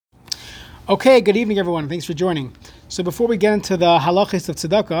Okay, good evening, everyone. Thanks for joining. So before we get into the halachos of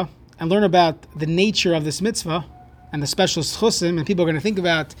tzedakah and learn about the nature of this mitzvah and the special schusim, and people are going to think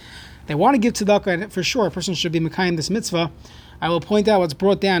about, they want to give tzedakah, and for sure a person should be mekayim this mitzvah, I will point out what's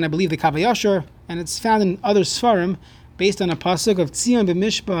brought down, I believe, the Kav HaYashar, and it's found in other Sfarim, based on a pasuk of Tzion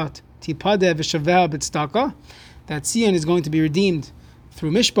b'mishpat tipadeh v'shaveh b'tzedakah, that Tzion is going to be redeemed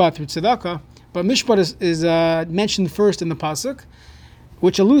through mishpat, through tzedakah, but mishpat is mentioned first in the pasuk,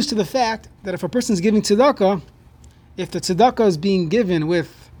 which alludes to the fact that if a person is giving tzedakah, if the tzedakah is being given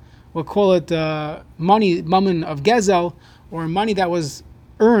with, we'll call it money, mammon of gezel, or money that was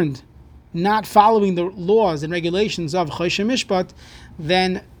earned not following the laws and regulations of Choshen Mishpat,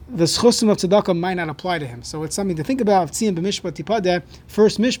 then the schusim of tzedakah might not apply to him. So it's something to think about. Tzion b'mishpat tipadeh,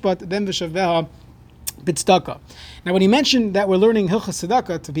 first mishpat, then v'shaveha b'tzedakah. Now when he mentioned that we're learning Hilchos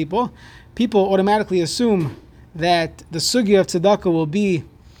tzedakah to people automatically assume that the sugya of tzedakah will be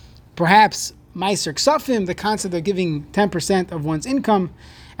perhaps maaser ksafim, the concept of giving 10% of one's income.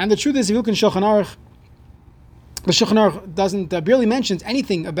 And the truth is, if you look in Shulchan Aruch, the Shulchan Aruch doesn't barely mentions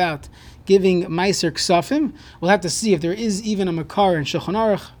anything about giving maaser ksafim. We'll have to see if there is even a makar in Shulchan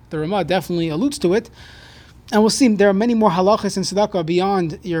Aruch. The Ramah definitely alludes to it. And we'll see there are many more halachas in tzedakah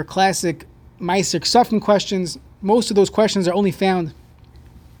beyond your classic maaser ksafim questions. Most of those questions are only found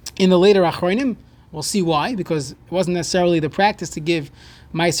in the later achronim. We'll see why, because it wasn't necessarily the practice to give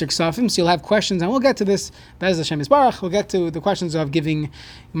maaser ksafim. So you'll have questions, and we'll get to this. Be'ez Hashem Yisbarach, we'll get to the questions of giving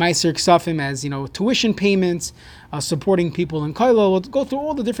maaser ksafim as, tuition payments, supporting people in Kailo. We'll go through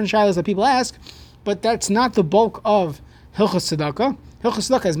all the different shilas that people ask, but that's not the bulk of Hilchos Tzedaka. Hilchos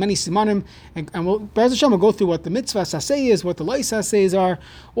Tzedaka has many simanim, and Be'ez Hashem will go through what the mitzvah saseh is, what the lois saseh are,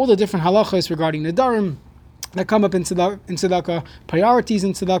 all the different halachas regarding nedarim that come up in tzedakah, priorities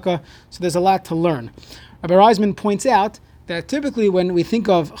in tzedakah, so there's a lot to learn. Rabbi Reisman points out that typically when we think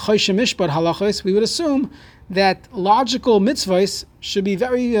of Choshen Mishpat halachos, we would assume that logical mitzvahs should be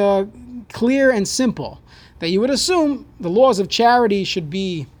very clear and simple. That you would assume the laws of charity should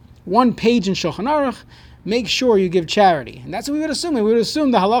be one page in Shulchan Aruch, make sure you give charity. And that's what we would assume. We would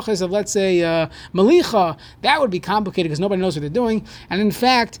assume the halachas of, let's say, malicha, that would be complicated because nobody knows what they're doing. And in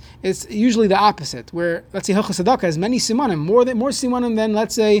fact, it's usually the opposite, where, let's say, Hilchos Tzedakah has many simanim, more simanim than,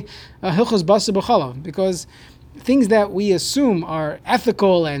 let's say, Hilchos Basar B'chalav, because things that we assume are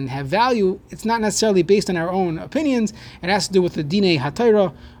ethical and have value, it's not necessarily based on our own opinions. It has to do with the Dinei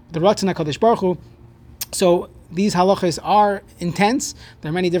HaTorah, the Ratzon HaKadosh Baruch Hu. So these halachas are intense. There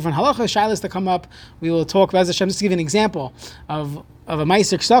are many different halachas, shilas that come up. We will talk about Hashem. Just to give you an example of a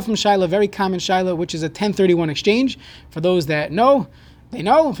maaser ksafim shaila, very common shaila, which is a 1031 exchange. For those that know, they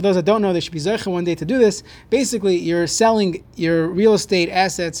know. For those that don't know, they should be zeicha one day to do this. Basically, you're selling your real estate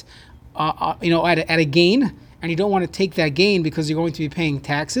assets, at a gain, and you don't want to take that gain because you're going to be paying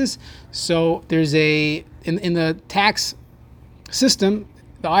taxes. So there's in the tax system,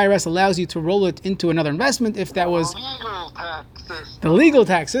 the IRS allows you to roll it into another investment if that was the legal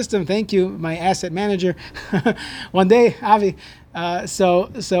tax system. Thank you, my asset manager. One day, Avi.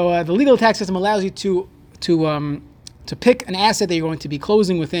 So the legal tax system allows you to pick an asset that you're going to be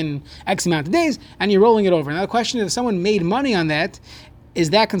closing within X amount of days, and you're rolling it over. Now the question is, if someone made money on that,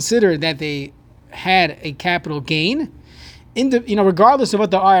 is that considered that they had a capital gain? Regardless of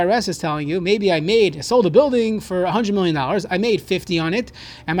what the IRS is telling you, maybe I sold a building for $100 million, I made 50 on it,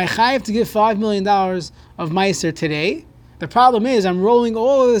 am I chayav to give $5 million of maaser today? The problem is I'm rolling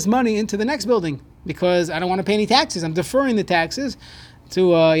all of this money into the next building because I don't want to pay any taxes. I'm deferring the taxes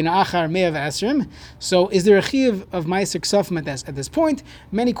to achar me'av asrim. So is there a chiyuv of maaser ksafim at this point?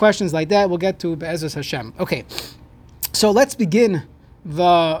 Many questions like that we'll get to be'ezus Hashem. Okay, so let's begin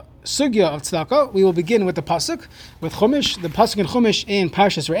the sugya of tzedakah. We will begin with the pasuk, with Chumash. The pasuk in Chumash in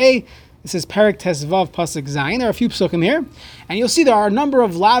Parshas Re'eh. This is Perek Tesvav pasuk Zayin. There are a few pasukim here, and you'll see there are a number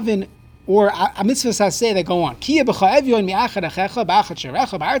of lavin or a mitzvah saseh that go on.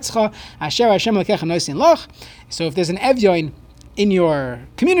 So if there's an evyon in your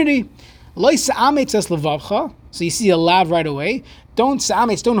community, so you see a lav right away. Don't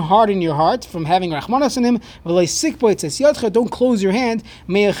harden your heart from having rachmanas on him. Don't close your hand.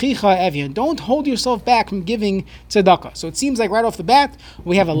 Don't hold yourself back from giving tzedakah. So it seems like right off the bat,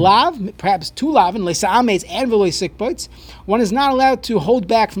 we have a lav, perhaps two lavin, and one is not allowed to hold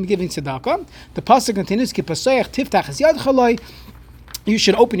back from giving tzedakah. The pasuk continues, you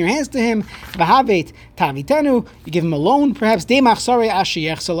should open your hands to him. V'havet tavitenu. You give him a loan, perhaps.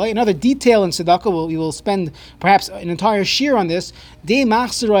 Another detail in tzedakah. We will spend perhaps an entire shir on this. There's a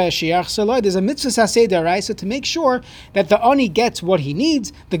mitzvah saseh d'oraisa to make sure that the ani gets what he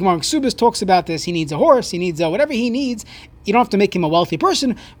needs. The Gemara in Ksubas talks about this. He needs a horse. He needs whatever he needs. You don't have to make him a wealthy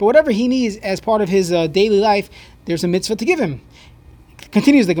person, but whatever he needs as part of his daily life, there's a mitzvah to give him.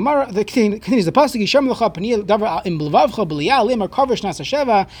 Continues the Gemara. Continues the pasuk. Yishem lecha paniel davar im blevavcha b'liyah limar kaver shnasa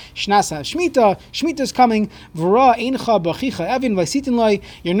sheva shnasa shmita. Shmita is coming. V'ra eincha b'chicha evin v'sitin loy.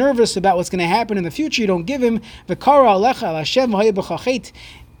 You're nervous about what's going to happen in the future. You don't give him. V'kara alecha al Hashem v'haya b'chachet.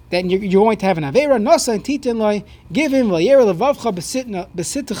 Then you're going to have an avera. Nasa and titin loy. Give him v'yera levavcha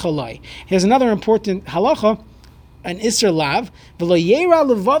b'sitcha loy. Here's another important halacha. An isser lav v'loyera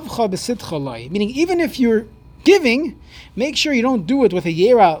levavcha b'sitcha loy. Meaning, even if you're giving, make sure you don't do it with a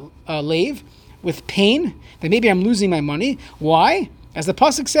yera lave, with pain, that maybe I'm losing my money. Why? As the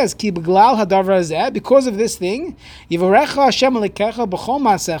pasuk says, Ki b'glal hadavar hazeh, because of this thing, Yivarecha Hashem alikecha b'chol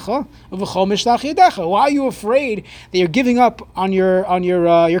maasecha u'v'chol mishlach yadecha. Why are you afraid that you're giving up on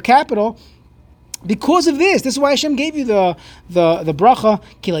your capital? Because of this is why Hashem gave you the bracha.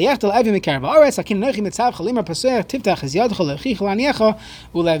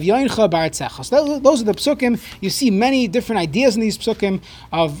 So those are the psukim. You see many different ideas in these psukim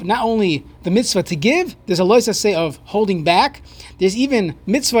of not only the mitzvah to give. There's a loisa say of holding back. There's even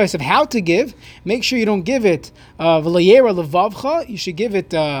mitzvahs of how to give. Make sure you don't give it you should give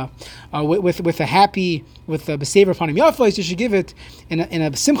it with a happy, with a besaver upon him yafos. You should give it in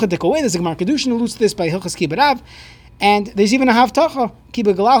a simchadik way. There's a Gemara Kedushin alludes to this by Hilchos Kibarav, and there's even a havtacha ki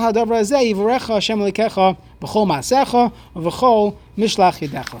begalal hadavar hazeh yivarecha Hashem alikecha b'chol maasecha v'chol mishlach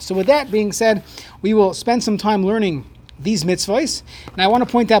yadecha. So with that being said, we will spend some time learning these mitzvahs, and I want to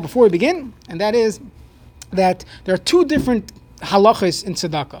point out before we begin, and that is that there are two different halachas in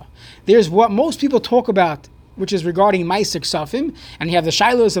tzedakah. There's what most people talk about, which is regarding maaser ksafim, and you have the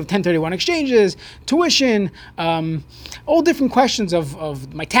shilos of 1031 exchanges, tuition, all different questions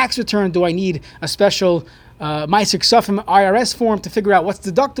of my tax return. Do I need a special maaser ksafim IRS form to figure out what's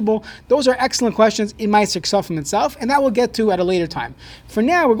deductible? Those are excellent questions in maaser ksafim itself, and that we'll get to at a later time. For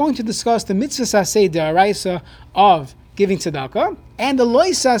now, we're going to discuss the mitzvah saseh da'araisa of giving tzedakah and the lo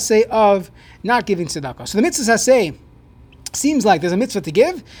saseh of not giving tzedakah. So the mitzvah saseh seems like there's a mitzvah to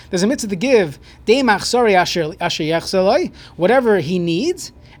give. There's a mitzvah to give whatever he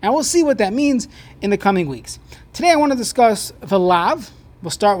needs, and we'll see what that means in the coming weeks. Today I want to discuss the lav.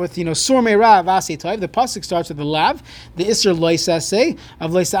 We'll start with, sur me'rav aseh toiv. The pasuk starts with the lav, the isser lo saseh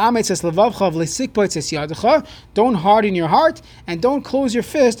of lo sa'ametz es levavcha of lo sikpoitz es yadecha. Don't harden your heart and don't close your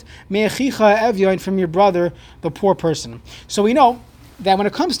fist me'achicha evyoin, from your brother, the poor person. So we know that when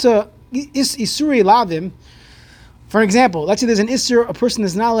it comes to isuri lavim, for example, let's say there's an isser, a person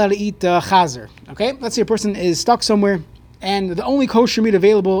is not allowed to eat chazer. Okay, let's say a person is stuck somewhere and the only kosher meat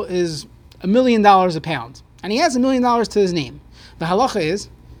available is $1 million a pound, and he has $1 million to his name. The halacha is,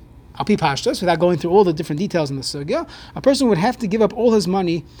 al pi pashtos, without going through all the different details in the sugya, a person would have to give up all his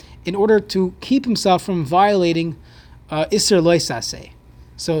money in order to keep himself from violating isser lo saseh.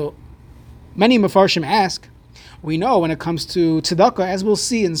 So many mefarshim ask, we know when it comes to tzedakah, as we'll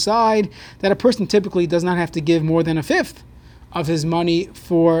see inside, that a person typically does not have to give more than a fifth of his money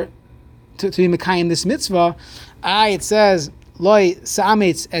to be mekayim this mitzvah. It says, loy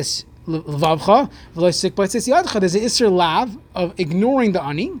sa'ametz es levavcha, v'loy sikpoitz es yadcha. There's an isser lav of ignoring the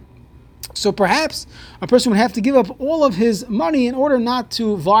ani. So perhaps a person would have to give up all of his money in order not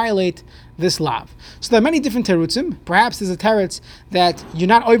to violate this lav. So there are many different terutzim. Perhaps there's a teretz that you're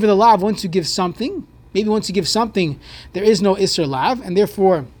not over the lav once you give something. Maybe once you give something, there is no isser lav, and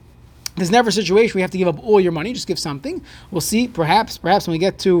therefore there's never a situation where you have to give up all your money, just give something. We'll see, perhaps when we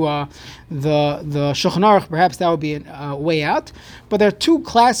get to the Shulchan Aruch, perhaps that would be a way out. But there are two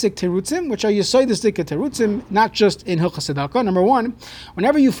classic terutzim, which are yesodistic terutzim, not just in Hilchos Tzedakah. Number one,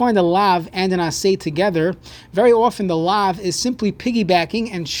 whenever you find a lav and an aseh together, very often the lav is simply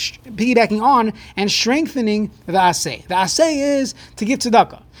piggybacking on and strengthening the aseh. The aseh is to give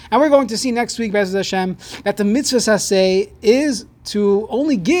tzedakah. And we're going to see next week, Be'ez Hashem, that the mitzvah saseh is to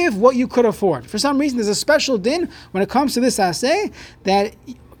only give what you could afford. For some reason, there's a special din when it comes to this aseh that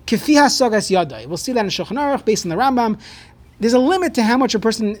kifi hasagas yadai. We'll see that in Shulchan Aruch, based on the Rambam. There's a limit to how much a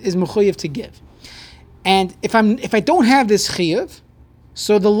person is mechuyev to give. And if I don't have this chiyuv,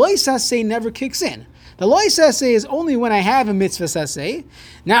 so the lo saseh never kicks in. The lo saseh is only when I have a mitzvah saseh.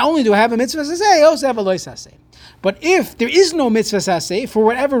 Not only do I have a mitzvah saseh, I also have a lo saseh. But if there is no mitzvah saseh, for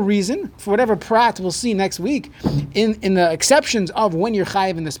whatever reason, for whatever prat we'll see next week, in the exceptions of when you're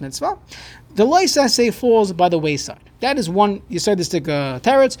chayiv in this mitzvah, the lo saseh falls by the wayside. That is one yesodistic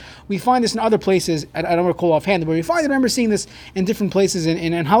teretz. We find this in other places, I don't recall offhand where we find it. I remember seeing this in different places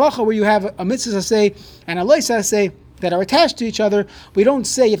in halacha where you have a mitzvah saseh and a lo saseh that are attached to each other. We don't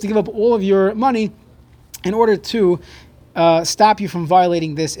say you have to give up all of your money in order to stop you from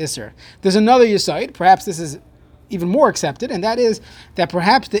violating this isser. There's another yesod, perhaps this is even more accepted, and that is that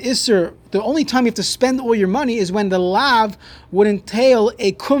perhaps the only time you have to spend all your money is when the lav would entail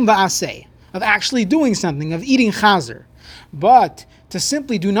a kum va'aseh, of actually doing something, of eating chazer. But to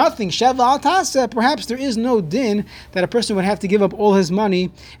simply do nothing, shev al taseh, perhaps there is no din that a person would have to give up all his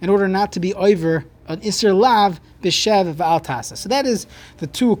money in order not to be over an isser lav b'shev v'al taseh. So that is the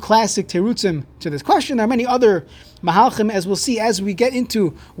two classic terutzim to this question. There are many other mahalchim, as we'll see as we get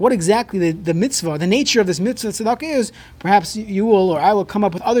into what exactly the mitzvah, the nature of this mitzvah tzedakah is. Perhaps you will, or I will, come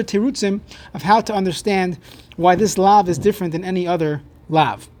up with other terutzim of how to understand why this lav is different than any other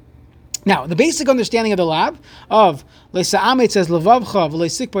lav. Now, the basic understanding of the lav of le'sa'ame, it says levavcha,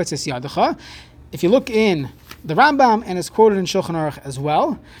 v'le'sikpa, it says yadacha. If you look in the Rambam, and it's quoted in Shulchan Aruch as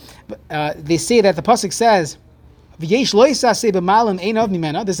well, they say that the pasuk says, "V'yesh lo yisaseh b'malim einav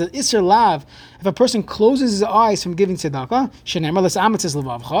mimena." There's an iser lav if a person closes his eyes from giving tzedakah. Shenemar le'sa'ame, it says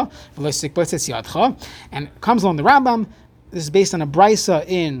levavcha, v'le'sikpa, it says yadcha, and it comes along the Rambam. This is based on a brisa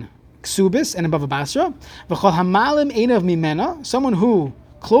in Ksubis and in Bava Basra. V'chol hamalim einav mimena, someone who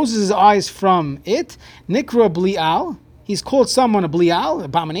closes his eyes from it, nikra bli'al, he's called someone a bli'al,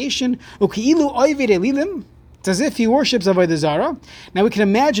 abomination, uki'ilu oived elilim, it's as if he worships avodah zarah. Now we can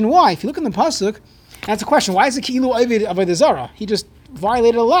imagine why. If you look in the pasuk, that's a question, why is it ki'ilu oived avodah zarah? He just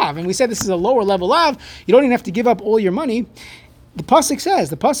violated a lav, and we said this is a lower level lav, you don't even have to give up all your money. The pasuk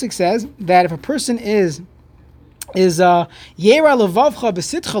says that if a person is yera levavcha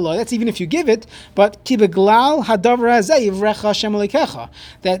b'sitcha, that's even if you give it, but ki beglal hadavar hazeh yivrecha Hashem alekecha,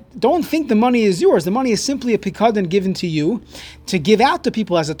 that don't think the money is yours. The money is simply a pikadon given to you to give out to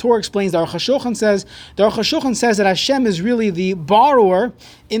people, as the Torah explains. The Aruch HaShulchan says that Hashem is really the borrower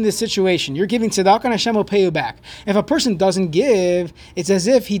in this situation. You're giving tzedakah and Hashem will pay you back. If a person doesn't give, it's as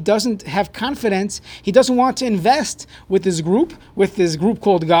if he doesn't have confidence, he doesn't want to invest with this group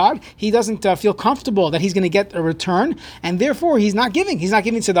called God. He doesn't feel comfortable that he's going to get a return, and therefore he's not giving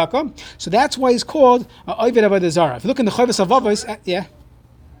tzedakah. So that's why he's called Oived Avodah Zarah. If you look in the Chovos HaLevavos, yeah.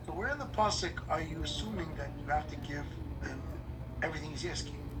 So where in the pasuk are you assuming that you have to give him everything he's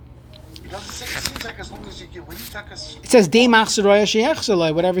asking? It seems like as long as you give, when you take us, it says Dei maaser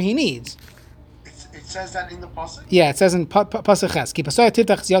sheyechseloi, whatever he needs. It says that in the pasuk. Yeah, it says in pasuk ches, Ki pasoy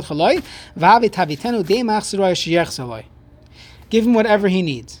tiftach tziyot chaloi, v'havit havitenu Dei maaser sheyechseloi. Give him whatever he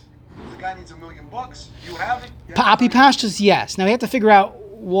needs. The guy needs $1 million. You have it. Api pashtus, yes. Now we have to figure out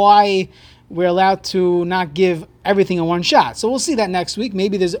why we're allowed to not give everything in one shot. So we'll see that next week.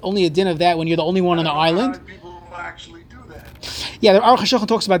 Maybe there's only a din of that when you're the only one on the island. How many people actually do that? Yeah, the Aruch HaShulchan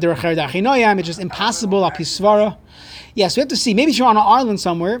talks about the Recher Dachinoyam. It's just impossible, apisvara. Yeah, so we have to see. Maybe if you're on an island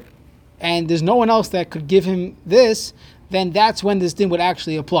somewhere and there's no one else that could give him this, then that's when this din would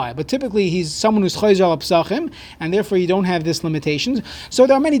actually apply. But typically, he's someone who's chayzer al psachim, and therefore you don't have this limitations. So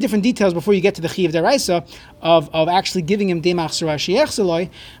there are many different details before you get to the chiyuv deraisa of actually giving him dei maaser sheyechseloi.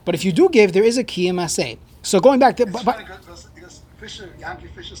 But if you do give, there is a kiyum aseh. So going back to... Because Yankee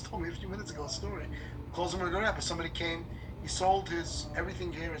Fisher told me a few minutes ago a story. Calls him a good rapper. Somebody came, he sold his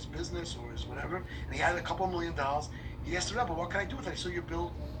everything here, his business or his whatever, and he had a couple $1 million. He asked the rabbi, what can I do with it? I saw you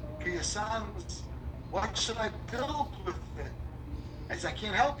build your sons. What should I build with it? I said, I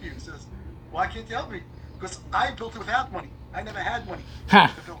can't help you. He says, why can't you help me? Because I built it without money. I never had money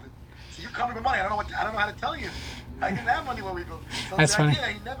to build it. So you come with money. I don't know how to tell you. I didn't have money when we built it. So that's funny.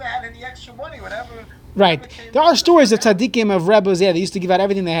 He never had any extra money, whatever. Right. There are stories of tzaddikim, of rebbes, they used to give out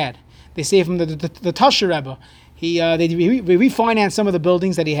everything they had. They say from the Tasher Rebbe, they refinanced some of the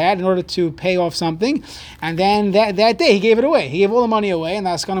buildings that he had in order to pay off something, and then that day he gave it away. He gave all the money away, and the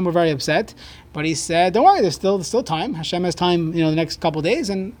Askanim were very upset. But he said, "Don't worry, there's still time. Hashem has time, the next couple of days,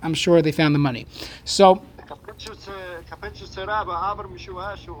 and I'm sure they found the money." So.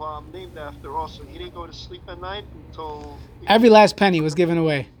 Named after also. He didn't go to sleep at night until every last penny was given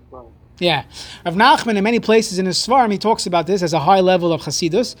away. Yeah. Rav Nachman, in many places in his Svarim, he talks about this as a high level of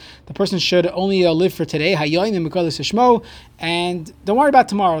Chasidus. The person should only live for today. And don't worry about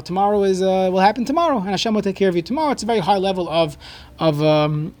tomorrow. Tomorrow will happen tomorrow, and Hashem will take care of you tomorrow. It's a very high level of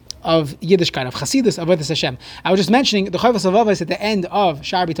Yiddishkeit, of Chasidus, of Avodas Hashem. I was just mentioning the Chovos HaLevavos at the end of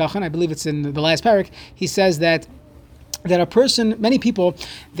Shar B'tachon. I believe it's in the last parak. He says that a person, many people,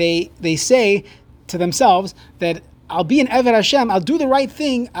 they say to themselves that I'll be an Eved Hashem, I'll do the right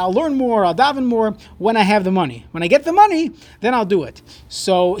thing, I'll learn more, I'll daven more when I have the money. When I get the money, then I'll do it.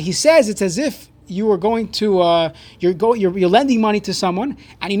 So he says it's as if you are going to, you're lending money to someone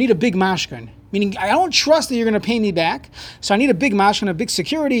and you need a big mashkan. Meaning, I don't trust that you're going to pay me back, so I need a big mashkan, a big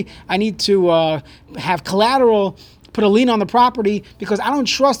security. I need to have collateral put a lien on the property because I don't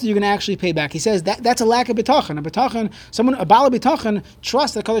trust that you're going to actually pay back. He says that's a lack of bitachon. A bala bitachon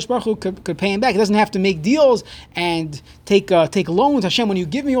trusts that Kadosh Baruch Hu could pay him back. He doesn't have to make deals and take loans. Hashem, when you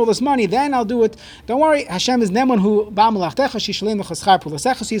give me all this money, then I'll do it. Don't worry, Hashem is neman hu ba malachtecha shishalim v'chaschar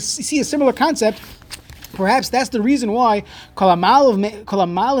pulasecha. So you see a similar concept. Perhaps that's the reason why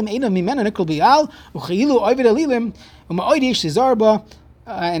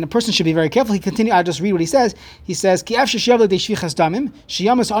and a person should be very careful. He continues. I'll just read what he says. He says, perhaps the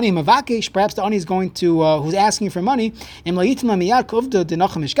ani is going to, who's asking for money.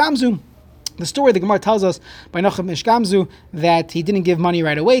 The story, the Gemara tells us by Nachum Ishgamzu that he didn't give money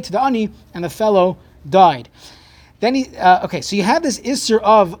right away to the ani, and the fellow died. Then so you have this isser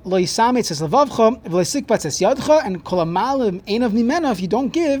of lo yisametz es levavcha v'leisikbatz es yadcha, and kol hamalim ein of mimena. If you don't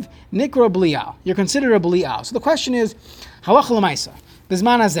give, nikra blial, you're considered a blial. So the question is, halacha l'maisa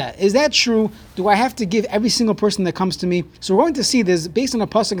bizman hazeh, is that true? Do I have to give every single person that comes to me? So we're going to see this based on a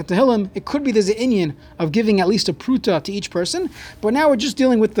pasuk in Tehillim. It could be there's an inyan of giving at least a pruta to each person, but now we're just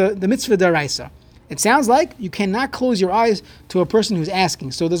dealing with the mitzvah daraisa. It sounds like you cannot close your eyes to a person who's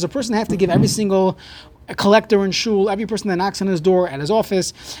asking. So there's a person that have to give every single collector in shul, every person that knocks on his door at his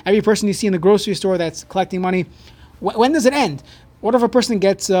office, every person you see in the grocery store that's collecting money. When does it end? What if a person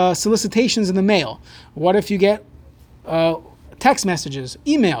gets solicitations in the mail? What if you get text messages,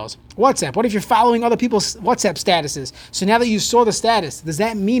 emails, WhatsApp? What if you're following other people's WhatsApp statuses? So now that you saw the status, does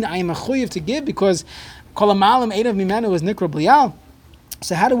that mean I am a chuyev to give because kol hamalim einav mimenu is nikra blial?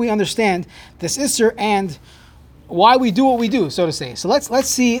 So how do we understand this isser and why we do what we do, so to say? So let's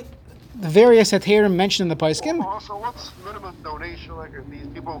see the various heterim mentioned in the Paiskim. Also, what's minimum donation? Like if these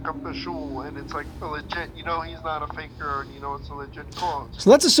people come to shul and it's like legit, he's not a faker, and it's a legit cause.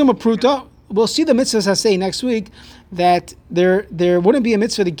 So let's assume a pruta. We'll see the mitzvahs say next week that there wouldn't be a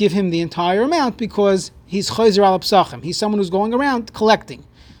mitzvah to give him the entire amount because he's chayzer al psachim. He's someone who's going around collecting.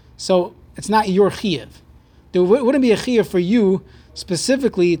 So it's not your chiyuv. There wouldn't be a chiyuv for you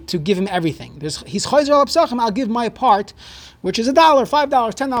specifically to give him everything. He's chayzer al psachim. I'll give my part, which is $1, $5,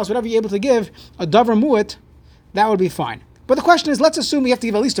 $10, whatever you're able to give, a davar mu'at, that would be fine. But the question is, let's assume we have to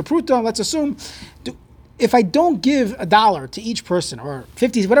give at least a pruta. Let's assume, if I don't give $1 to each person, or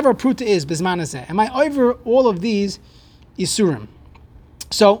 50, whatever a pruta is, bizman hazeh, am I over all of these isurim?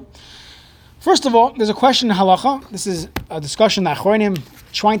 So, first of all, there's a question in halacha. This is a discussion that Achronim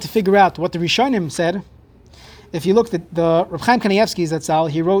trying to figure out what the Rishonim said. If you look at the Reb Chaim Kanievsky's Zatzal,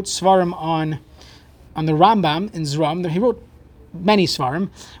 he wrote svarim on the Rambam in Zram. He wrote many svarim.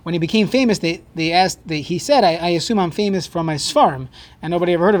 When he became famous, he said, I assume I'm famous from my svarim, and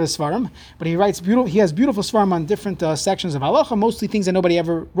nobody ever heard of his svarim. But he has beautiful svarim on different sections of halacha, mostly things that nobody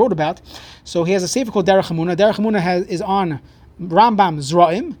ever wrote about. So he has a sefer called Derech Hamuna. Derech Hamuna is on Rambam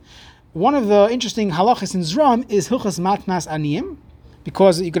Zraim. One of the interesting halachas in Zram is Hilchos matnas aniyim,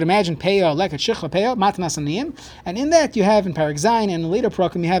 because you could imagine peah, leket shicha peah, matnas aniyim, and in that you have in Parag Zayin and later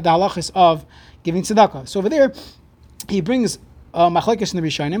prakim you have the halachas of giving tzedakah. So over there, he brings machlekes in the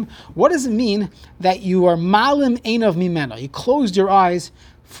Rishonim. What does it mean that you are malim einav mimena? You closed your eyes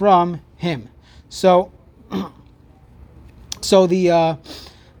from him. So the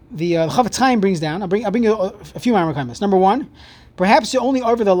Chavetz Chaim brings down. I'll bring you a few Marakamis. Number one, perhaps you're only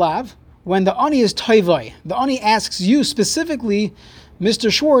over the lav when the ani is toivoi. The ani asks you specifically,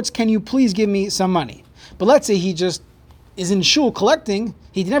 Mr. Schwartz, can you please give me some money? But let's say he just is in shul collecting.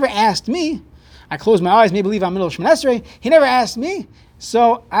 He never asked me. I close my eyes, maybe leave on middle of Shemoneh Esrei. He never asked me,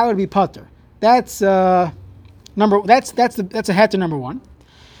 so I would be patur. That's a heter number one.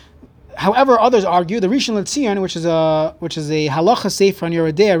 However, others argue the Rishon LeZion, which is a halacha sefer on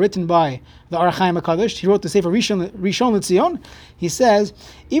Yoreh De'ah written by the Or HaChaim HaKadosh. He wrote the sefer Rishon LeZion. He says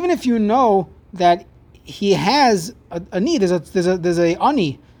even if you know that he has a need, there's a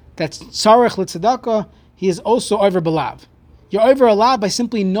ani that's tzarech l'tzedakah, he is also over belav. You're over a lot by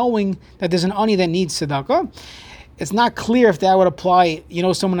simply knowing that there's an ani that needs tzedakah. It's not clear if that would apply,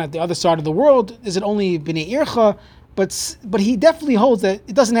 someone at the other side of the world. Is it only b'nei ircha? But he definitely holds that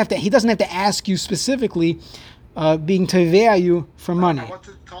he doesn't have to ask you specifically, being tevea you for money.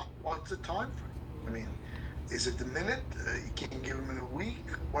 What's the time frame? I mean, is it the minute? You can't give him in a week.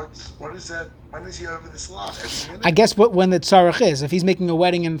 What is that? When is he over this lot? I guess when the tzarech is. If he's making a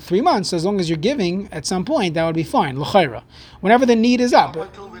wedding in 3 months, as long as you're giving at some point, that would be fine. L'chayra. Whenever the need is up.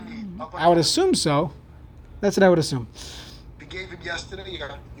 I would assume so. That's what I would assume. We gave him yesterday. You got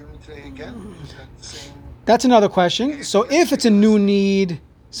to give him today again. Is that the same? That's another question. So if it's a new need,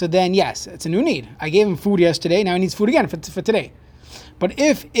 so then yes, it's a new need. I gave him food yesterday. Now he needs food again for today. But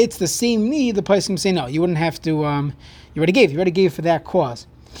if it's the same need, the place can say no. You wouldn't have to. You already gave for that cause.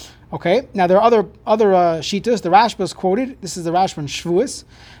 Okay, now there are other shitas. The Rashba is quoted. This is the Rashba in Shavuos.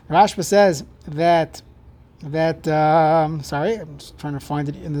 The Rashba says that sorry, I'm just trying to find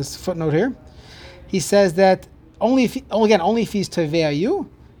it in this footnote here. He says that only if he's tovei you.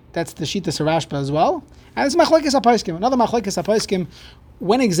 That's the shitas of Rashba as well. And it's machlekes hapaiskim. Another machlekes hapaiskim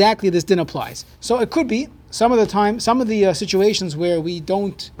when exactly this din applies. So it could be some of the situations where we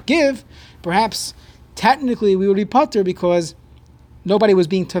don't give, perhaps technically we would be patur because nobody was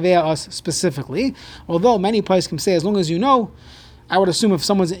being tavea us specifically. Although many poskim say, as long as you know, I would assume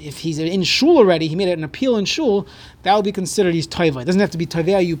if he's in shul already, he made an appeal in shul, that would be considered he's tavea. It doesn't have to be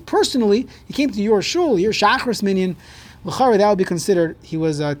tavea you personally. He came to your shul, your shachris minyan. L'chara, that would be considered he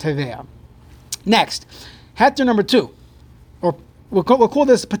was tavea. Next, heter number 2, or we'll call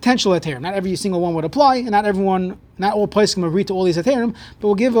this potential heterim. Not every single one would apply, and not all poskim agree to all these heterim, but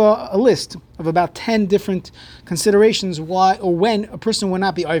we'll give a list of about 10 different considerations why or when a person would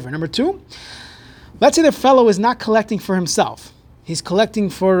not be over. Number 2, let's say the fellow is not collecting for himself. He's collecting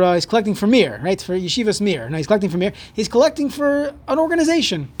for mir, right? For yeshivas mir. No, he's collecting for mir. He's collecting for an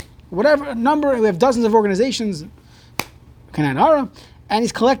organization, whatever number. We have dozens of organizations, and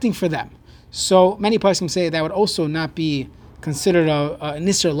he's collecting for them. So many poskim say that would also not be considered a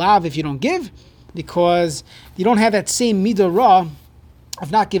nisr lav if you don't give, because you don't have that same midah ra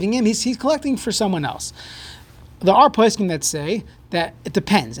of not giving him. He's collecting for someone else. There are poskim that say that it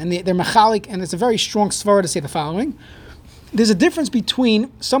depends, and they're machalik, and it's a very strong svara to say the following. There's a difference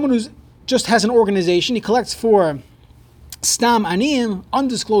between someone who just has an organization, he collects for stam aniyim,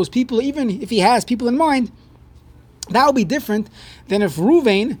 undisclosed people, even if he has people in mind. That will be different than if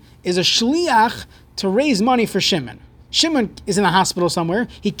Ruvain is a shliach to raise money for Shimon. Shimon is in a hospital somewhere.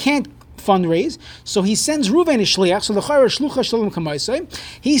 He can't fundraise, so he sends Ruvain a shliach. So the chayra shlucha shalom kamaisai.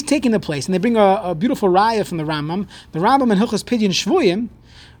 He's taking the place, and they bring a beautiful raya from the Rambam. The Rambam in Hilchos Pidyon Shvuyim.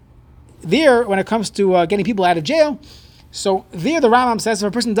 There, when it comes to getting people out of jail, so there the Rambam says if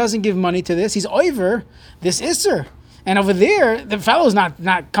a person doesn't give money to this, he's over this isser. And over there, the fellow's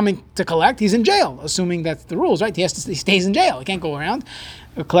not coming to collect. He's in jail, assuming that's the rules, right? He stays in jail. He can't go around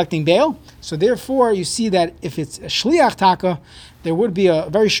collecting bail. So therefore, you see that if it's a shliach taka, there would be a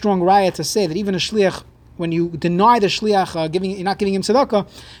very strong raya to say that even a shliach, when you deny the shliach, you're not giving him tzedakah,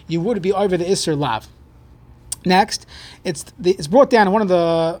 you would be over the isser lav. Next, it's brought down in one of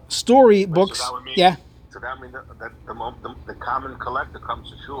the story books. So that would mean, yeah. So that means that the common collector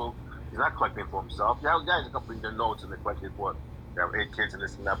comes to shul. He's not collecting for himself. Yeah, guys, a couple of their notes and they're collecting for. They have 8 kids and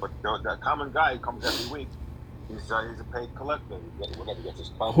this and that. But the common guy comes every week. He's a paid collector. He gets his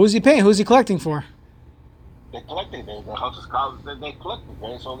club. Who's he paying? Who's he collecting for? They're collecting. They're collecting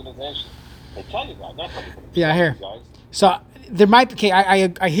various organizations. They tell you that. Not collecting for themselves. Yeah, I hear. Guys. So there might. Okay,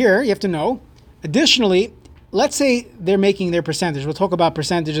 I hear. You have to know. Additionally, let's say they're making their percentage. We'll talk about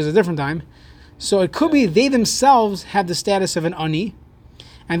percentages a different time. So it could be they themselves have the status of an ani,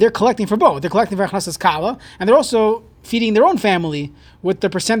 and they're collecting for both. They're collecting for achnasas kala, and they're also feeding their own family with the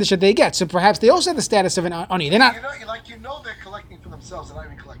percentage that they get. So perhaps they also have the status of an ani. They're not. They're collecting for themselves. They're not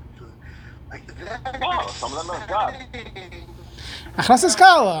even collecting for them. No, some of them have God. Achnasas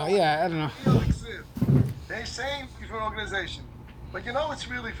kala. Yeah, I don't know. They're saying for an organization, but it's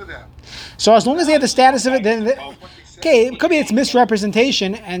really for them. So as long as they have the status of it, then okay, it could be it's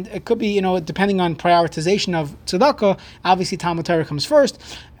misrepresentation, and it could be depending on prioritization of tzedakah. Obviously, Talmud Torah comes first,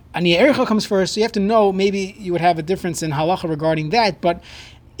 Ani Ericha comes first. So you have to know. Maybe you would have a difference in halacha regarding that. But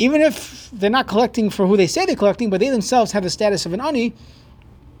even if they're not collecting for who they say they're collecting, but they themselves have the status of an ani,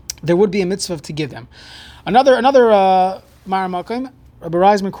 there would be a mitzvah to give them. Another Maramakim, Rabbi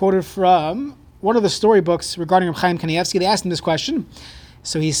Reisman quoted from one of the storybooks regarding Reb Chaim Kanievsky. They asked him this question.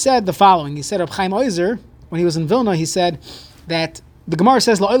 So he said the following. He said, Reb Chaim Oizer, when he was in Vilna, he said that the Gemara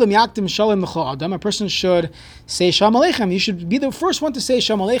says, La'olam yaktim shalom l'chol adam. A person should say Shalom Aleichem. You should be the first one to say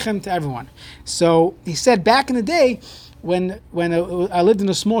Shalom Aleichem to everyone. So he said back in the day, when I lived in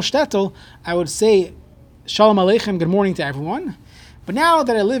a small shtetl, I would say Shalom Aleichem, good morning to everyone. But now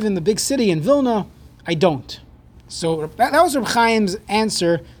that I live in the big city in Vilna, I don't. So that was Reb Chaim's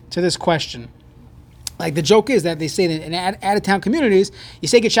answer to this question. Like the joke is that they say that in out-of-town communities, you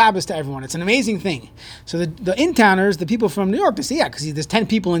say good Shabbos to everyone. It's an amazing thing. So the in-towners, the people from New York, they say, yeah, because there's 10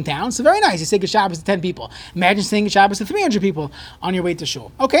 people in town. So very nice. You say good Shabbos to 10 people. Imagine saying good Shabbos to 300 people on your way to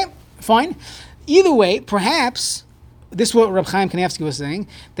shul. Okay, fine. Either way, perhaps, this is what Reb Chaim Kanievsky was saying,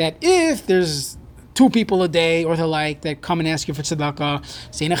 that if there's 2 people a day or the like that come and ask you for tzedakah,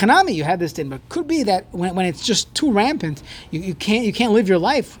 say nechanami, you had this thing. But it could be that when it's just too rampant, you can't live your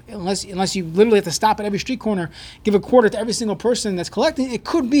life unless you literally have to stop at every street corner, give a quarter to every single person that's collecting. It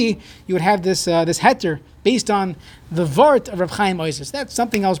could be you would have this heter based on the vart of Reb Chaim Oizer. So that's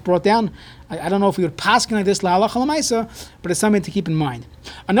something else brought down. I don't know if we would paskin like this la'alacha l'maisa, but it's something to keep in mind.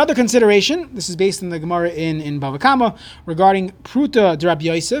 Another consideration, this is based on the Gemara in Bava Kama, regarding Pruta de Rabbi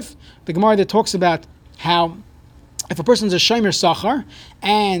Yosef, the Gemara that talks about how if a person's a shomer sachar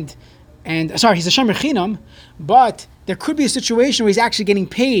and he's a shomer chinam, but there could be a situation where he's actually getting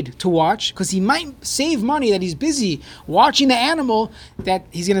paid to watch, because he might save money that he's busy watching the animal, that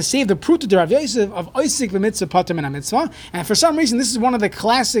he's going to save the pruta de Rav Yosef of oisik v'mitzvah pater min mitzvah. And for some reason, this is one of the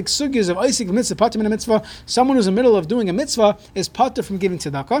classic sugyas of oisik v'mitzvah pater min mitzvah. Someone who's in the middle of doing a mitzvah is pater from giving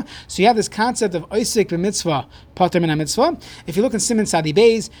tzedakah. So you have this concept of oisik v'mitzvah pater min mitzvah. If you look in Siman Sadi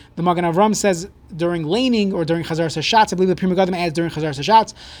Beis, the Magen Avram says during laning or during Chazar Sashatz, I believe the Pri Megadim adds during Chazar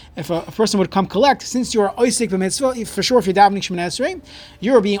Sashatz, if a person would come collect, since you are oisik v'mitzvah, for sure if you're davening Shemoneh Esrei,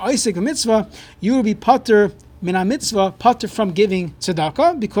 you're being oisik v'mitzvah, you will be pater min mitzvah, pater from giving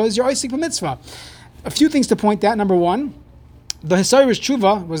tzedakah, because you're oisik v'mitzvah. A few things to point out. Number one, the Hisayrus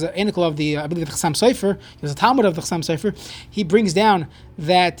Tshuva was an anicle of the, I believe, the Chassam Sofer. He was a Talmud of the Chassam Sofer. He brings down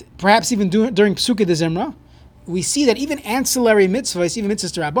that perhaps even during Psukei de Zimra, we see that even ancillary mitzvahs, even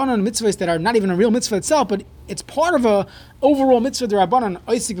mitzvahs d'Rabbanan, mitzvahs that are not even a real mitzvah itself, but it's part of a overall mitzvah d'Rabbanan,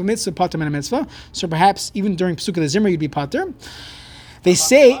 oisik v'mitzvah, pater min mitzvah. So perhaps even during Psukei de Zimra, you'd be pater. They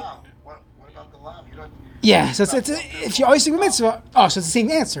say, what about the lav? You don't. yeah. So it's if you're oisik v'mitzvah, so it's the same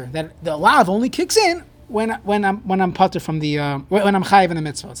answer, that the lav only kicks in when I'm pater from the when I'm chayiv in the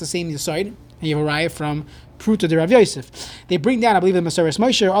mitzvah. It's the same side. And you have a raya from Pruta de Rav Yosef. They bring down, I believe, the Maseres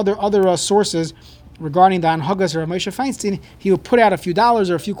Moshe or other sources regarding the Anhagas of Moshe Feinstein. He would put out a few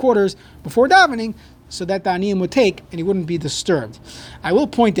dollars or a few quarters before davening, so that the aniyim would take and he wouldn't be disturbed. I will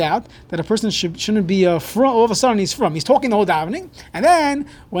point out that a person shouldn't be from, all of a sudden he's talking the whole davening, and then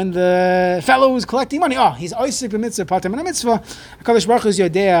when the fellow who's collecting money, he's oisik b'mitzvah, pater min mitzvah, HaKadosh Baruch Hu is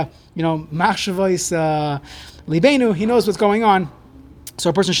yodea, machshavos libenu, he knows what's going on, so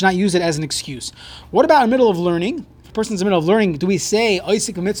a person should not use it as an excuse. What about in the middle of learning? If a person's in the middle of learning, do we say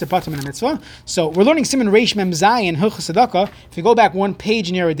oisik b'mitzvah, pater min mitzvah? So we're learning Siman Reish Mem Zayin, Hilchos Tzedaka. If you go back one page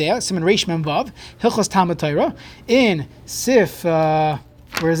in your Yeridea, Siman Reish Mem Vav, Hilchos Talmud Torah, in Sif, where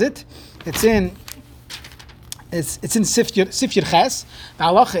is it? It's in Sif Yud Ches. The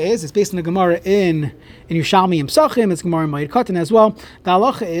halacha is, it's based on the Gemara in Yerushalmi and Psachim, it's Gemara in Ma'ir Katan as well. The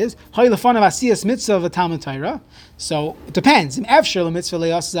halacha is, Hay lefanav asiyas mitzvah v'talmud Torah. So it depends. If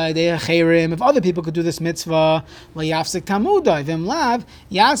other people could do this mitzvah, halacha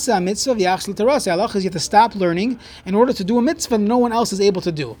is you have to stop learning in order to do a mitzvah that no one else is able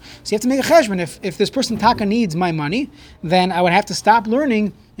to do. So you have to make a cheshbon. If this person taka needs my money, then I would have to stop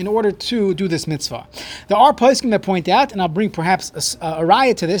learning in order to do this mitzvah. There are poskim that point out, and I'll bring perhaps a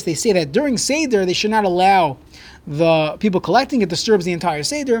raya to this. They say that during Seder, they should not allow the people collecting. It disturbs the entire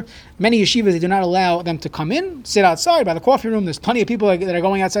Seder. Many yeshivas, they do not allow them to come in, sit outside by the coffee room. There's plenty of people that are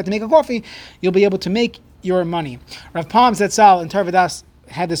going outside to make a coffee. You'll be able to make your money. Rav Pam Zetzal in Tarvadas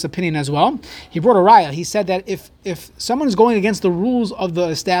had this opinion as well. He brought a raya. He said that if someone is going against the rules of the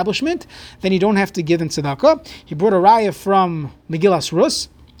establishment, then you don't have to give them tzedakah. He brought a raya from Megillas Rus.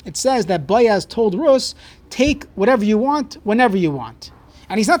 It says that Boaz told Rus, take whatever you want, whenever you want.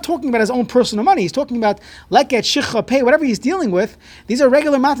 And he's not talking about his own personal money. He's talking about leket, shicha, pay, whatever he's dealing with. These are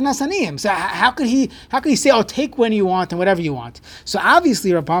regular matanas aniyim. So how could he say, take when you want and whatever you want? So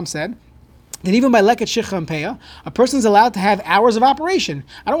obviously, Rabam said that even by leket, shicha, and peah, a person's allowed to have hours of operation.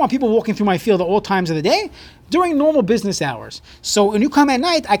 I don't want people walking through my field at all times of the day during normal business hours. So when you come at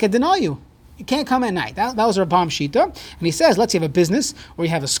night, I could deny you. You can't come at night. That was Rabam Shita. And he says, let's say you have a business, or you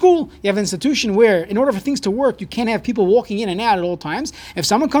have a school, you have an institution where, in order for things to work, you can't have people walking in and out at all times. If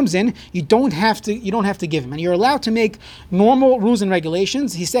someone comes in, you don't have to give him. And you're allowed to make normal rules and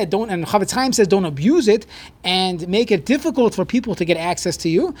regulations. He said, and Chavetz Chaim says, don't abuse it and make it difficult for people to get access to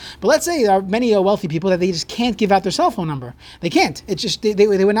you. But let's say there are many wealthy people that they just can't give out their cell phone number. They can't. It's just, they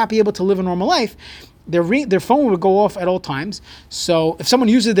would not be able to live a normal life. Their phone would go off at all times. So if someone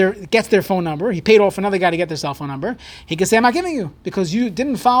gets their phone number, he paid off another guy to get their cell phone number, he can say, I'm not giving you because you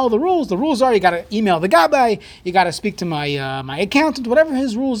didn't follow the rules. The rules are you got to email the gabbai, you got to speak to my accountant, whatever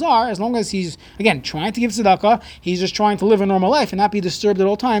his rules are, as long as he's, again, trying to give tzedakah, he's just trying to live a normal life and not be disturbed at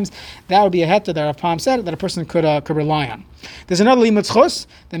all times. That would be a heta that Rav Pam said that a person could rely on. There's another limud chos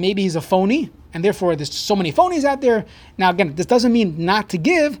that maybe he's a phony, and therefore there's so many phonies out there. Now again, this doesn't mean not to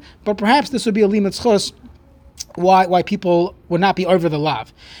give, but perhaps this would be a limud chos why people would not be over the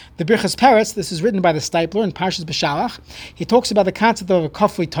lav. The Birchas Peretz, this is written by the Stipler in Parshas B'Shalach. He talks about the concept of a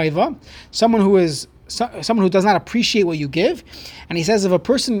kafui taiva, someone who does not appreciate what you give, and he says if a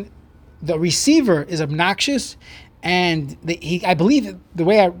person, the receiver, is obnoxious And I believe the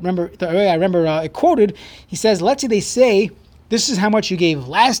way I remember it quoted, he says, let's say they say, this is how much you gave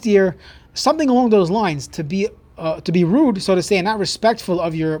last year, something along those lines, to be rude, so to say, and not respectful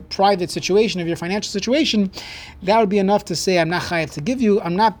of your private situation, of your financial situation. That would be enough to say, I'm not chayav to give you.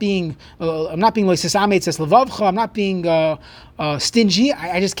 I'm not being loises ametzes levavcha. I'm not being stingy.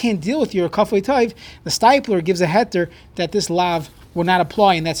 I just can't deal with your kafei taiv. The stipler gives a heter that this lav will not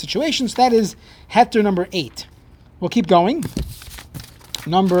apply in that situation. So that is heter number 8. We'll keep going. I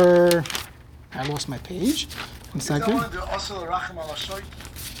lost my page. 1 second.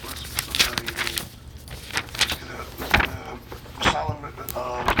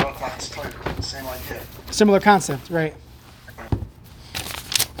 Same idea. Similar concept, right?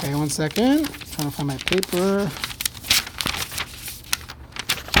 Okay, 1 second. Trying to find my paper.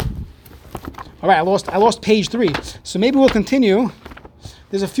 All right, I lost page 3. So maybe we'll continue.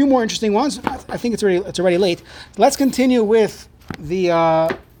 There's a few more interesting ones. I think it's already late. Let's continue with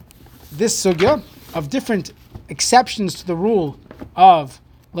the this sugya of different exceptions to the rule of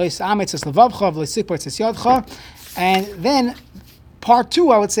lois ametzes levavcha, of lois sikbar tzes yadcha, and then part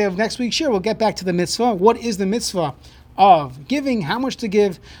 2, I would say, of next week's share, we'll get back to the mitzvah. What is the mitzvah of giving? How much to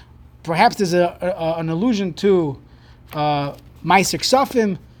give? Perhaps there's an allusion to maaser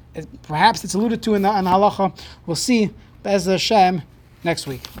ksafim. Perhaps it's alluded to in the halacha. We'll see, Be'ez Hashem, next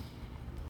week.